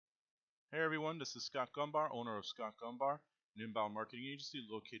Hey everyone, this is Scott Gombar, owner of Scott Gombar, an inbound marketing agency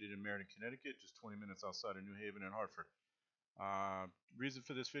located in Meriden, Connecticut, just 20 minutes outside of New Haven and Hartford. Reason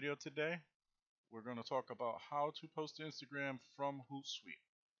for this video today, we're going to talk about how to post to Instagram from Hootsuite,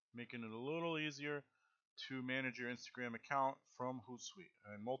 making it a little easier to manage your Instagram account from Hootsuite,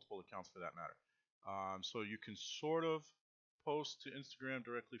 and multiple accounts for that matter. So you can sort of post to Instagram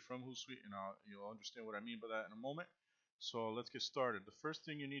directly from Hootsuite, and you'll understand what I mean by that in a moment. So let's get started. The first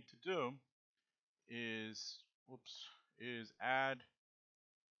thing you need to do is add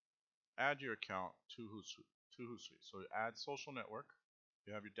your account to Hootsuite. So add social network.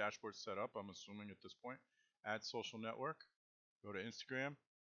 You have your dashboard set up, I'm assuming at this point. Add social network. Go to Instagram.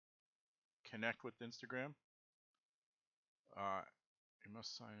 Connect with Instagram. You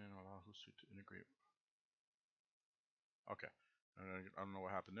must sign in. Allow Hootsuite to integrate. Okay. I don't know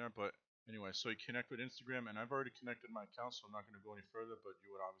what happened there, but anyway, so you connect with Instagram, and I've already connected my account, so I'm not going to go any further, but you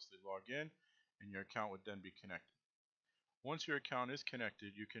would obviously log in, and your account would then be connected. Once your account is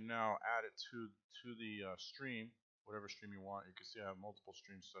connected, you can now add it to the stream, whatever stream you want. You can see I have multiple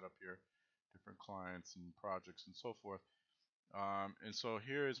streams set up here, different clients and projects and so forth. And so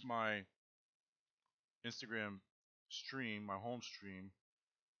here is my Instagram stream, my home stream,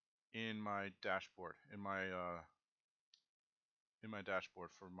 in my dashboard, in my dashboard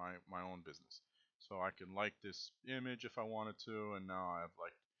for my own business. So I can like this image if I wanted to, and now I have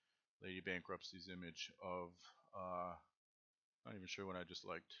like Lady Bankruptcy's image of not even sure what I just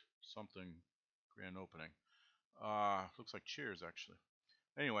liked. Something grand opening. Looks like Cheers actually.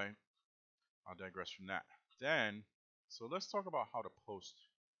 Anyway, I'll digress from that. So let's talk about how to post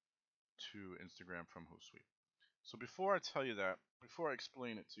to Instagram from Hootsuite. So before I tell you that, before I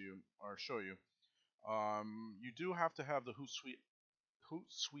explain it to you or show you, you do have to have the Hootsuite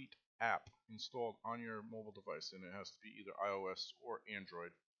app installed on your mobile device, and it has to be either iOS or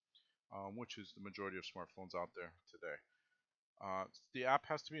Android, which is the majority of smartphones out there today. The app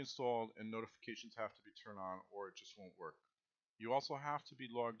has to be installed and notifications have to be turned on, or it just won't work. You also have to be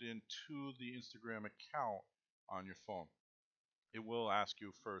logged in to the Instagram account on your phone. It will ask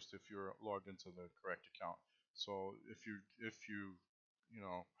you first if you're logged into the correct account. So if you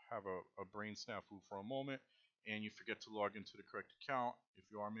know have a brain snafu for a moment and you forget to log into the correct account, if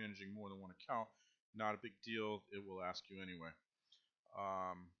you are managing more than one account, not a big deal. It will ask you anyway.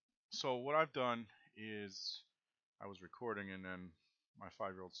 So what I've done is I was recording and then my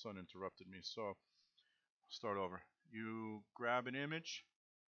 5-year-old son interrupted me. So start over. You grab an image.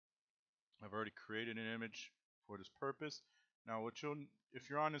 I've already created an image for this purpose. Now, if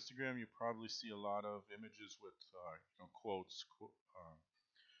you're on Instagram, you probably see a lot of images with quotes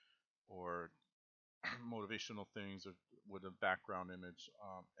or motivational things with a background image,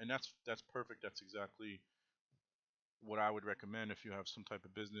 and that's perfect. That's exactly what I would recommend if you have some type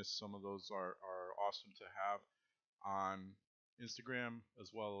of business. Some of those are awesome to have on Instagram,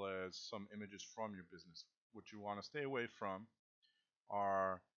 as well as some images from your business. What you want to stay away from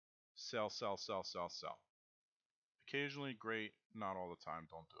are sell, sell, sell, sell, sell. Occasionally, great, not all the time,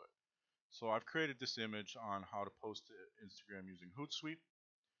 don't do it. So I've created this image on how to post to Instagram using Hootsuite.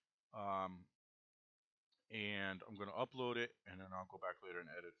 And I'm going to upload it, and then I'll go back later and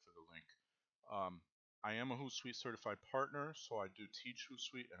edit for the link. I am a Hootsuite certified partner, so I do teach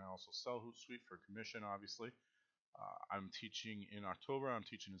Hootsuite, and I also sell Hootsuite for commission, obviously. I'm teaching in October. I'm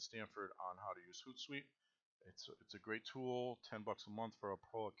teaching in Stanford on how to use Hootsuite. It's a great tool, 10 bucks a month for a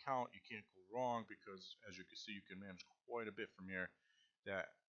pro account. You can't go wrong because, as you can see, you can manage quite a bit from here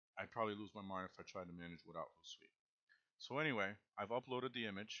that I'd probably lose my mind if I tried to manage without Hootsuite. So anyway, I've uploaded the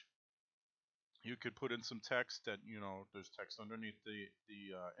image. You could put in some text that, there's text underneath the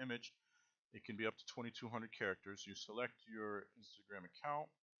image. It can be up to 2,200 characters. You select your Instagram account,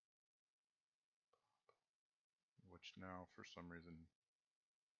 which now for some reason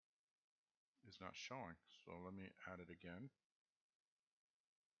is not showing. So let me add it again.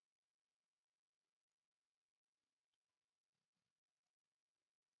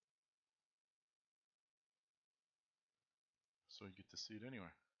 So you get to see it anyway.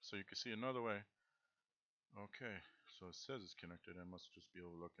 So you can see another way. Okay, so it says it's connected. I must just be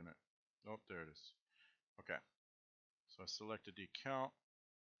overlooking it. Oh, there it is. Okay, so I selected the account,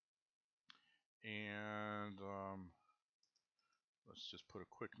 and let's just put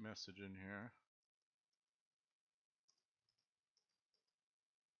a quick message in here.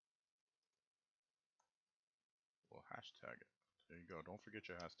 We'll hashtag it. There you go. Don't forget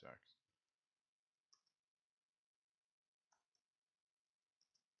your hashtags.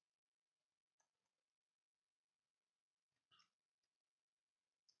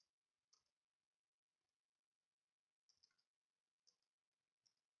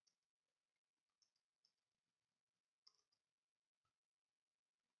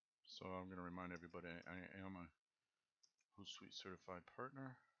 So I'm going to remind everybody I am a Hootsuite certified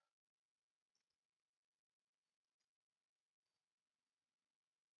partner.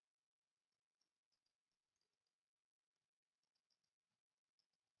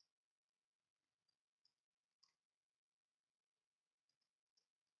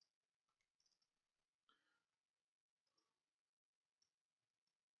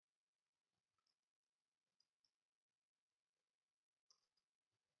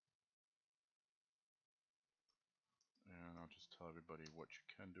 And I'll just tell everybody what you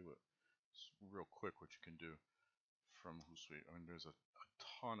can do. Real quick, what you can do from Hootsuite. I mean, there's a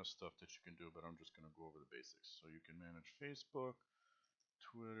ton of stuff that you can do, but I'm just going to go over the basics. So you can manage Facebook,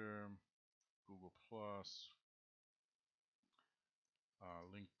 Twitter, Google Plus,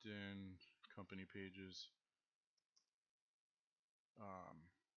 LinkedIn, company pages,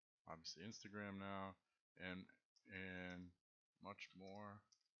 obviously Instagram now, and much more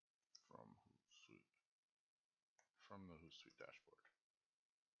from Hootsuite, from the Hootsuite dashboard.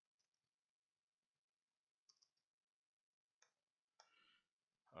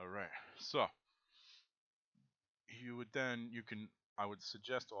 All right, so I would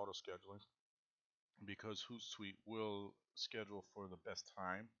suggest auto scheduling because Hootsuite will schedule for the best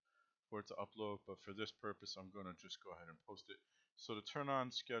time for it to upload, but for this purpose I'm going to just go ahead and post it. So to turn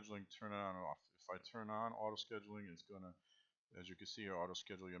on scheduling, turn it on and off. If I turn on auto scheduling, it's going to, as you can see here, auto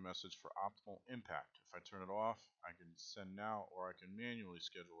schedule your message for optimal impact. If I turn it off, I can send now or I can manually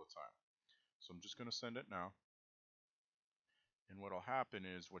schedule a time. So I'm just going to send it now. And what will happen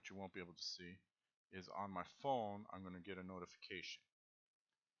is, what you won't be able to see is on my phone, I'm going to get a notification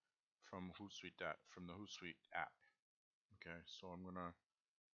from from the Hootsuite app. Okay, so I'm going to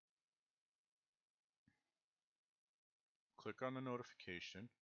click on the notification,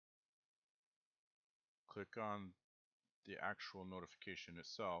 click on the actual notification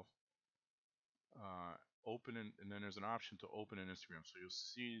itself, open it, and then there's an option to open in Instagram. So you'll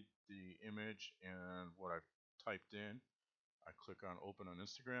see the image and what I've typed in. I click on open on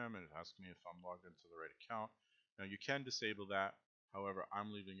Instagram and it asks me if I'm logged into the right account. Now you can disable that. However, I'm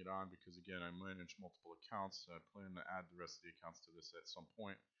leaving it on because, again, I manage multiple accounts. I plan to add the rest of the accounts to this at some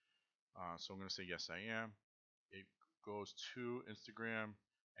point. So I'm going to say yes, I am. It goes to Instagram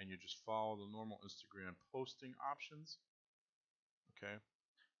and you just follow the normal Instagram posting options. Okay.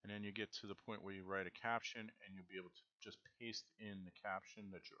 And then you get to the point where you write a caption and you'll be able to just paste in the caption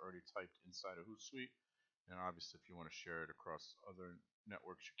that you already typed inside of Hootsuite. And obviously, if you want to share it across other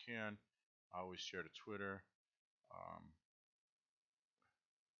networks, you can. I always share to Twitter.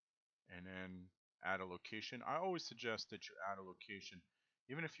 And then add a location. I always suggest that you add a location,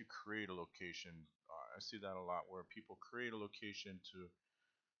 even if you create a location. I see that a lot where people create a location to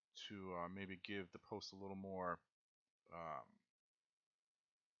maybe give the post a little more, um,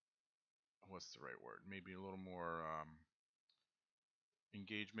 what's the right word? Maybe a little more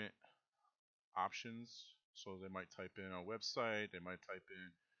engagement options. So they might type in a website, they might type in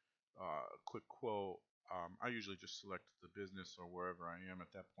a quick quote. I usually just select the business or wherever I am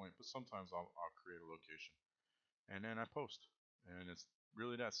at that point, but sometimes I'll create a location and then I post. And it's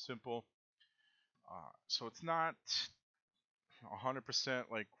really that simple. So it's not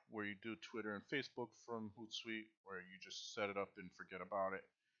 100% like where you do Twitter and Facebook from Hootsuite, where you just set it up and forget about it.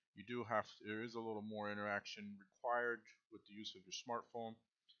 You do have, there is a little more interaction required with the use of your smartphone.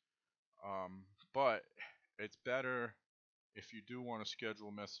 But it's better if you do want to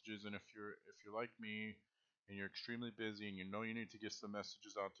schedule messages, and if you're like me and you're extremely busy and you know you need to get some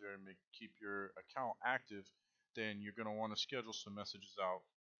messages out there and keep your account active, then you're going to want to schedule some messages out.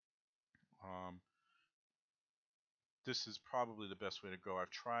 This is probably the best way to go. I've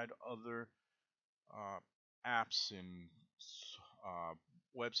tried other apps and uh,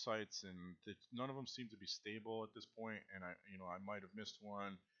 websites, and none of them seem to be stable at this point. And I might have missed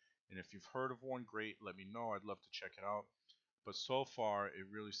one. And if you've heard of one, great. Let me know. I'd love to check it out. But so far, it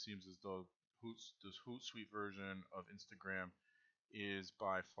really seems as though this Hootsuite version of Instagram is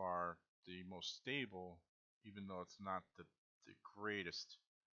by far the most stable, even though it's not the greatest,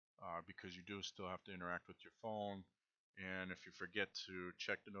 because you do still have to interact with your phone. And if you forget to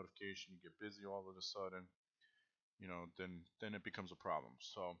check the notification, you get busy all of a sudden, then it becomes a problem.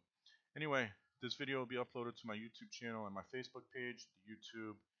 So anyway, this video will be uploaded to my YouTube channel and my Facebook page. It's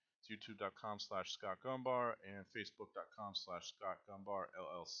youtube.com/Scott Gombar and facebook.com/Scott Gombar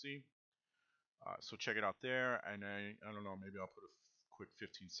LLC. So check it out there, and I don't know, maybe I'll put a quick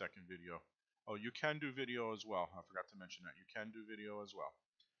 15-second video. Oh, you can do video as well. I forgot to mention that. You can do video as well.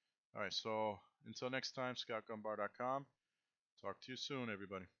 All right, so until next time, scottgombar.com. Talk to you soon,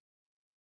 everybody.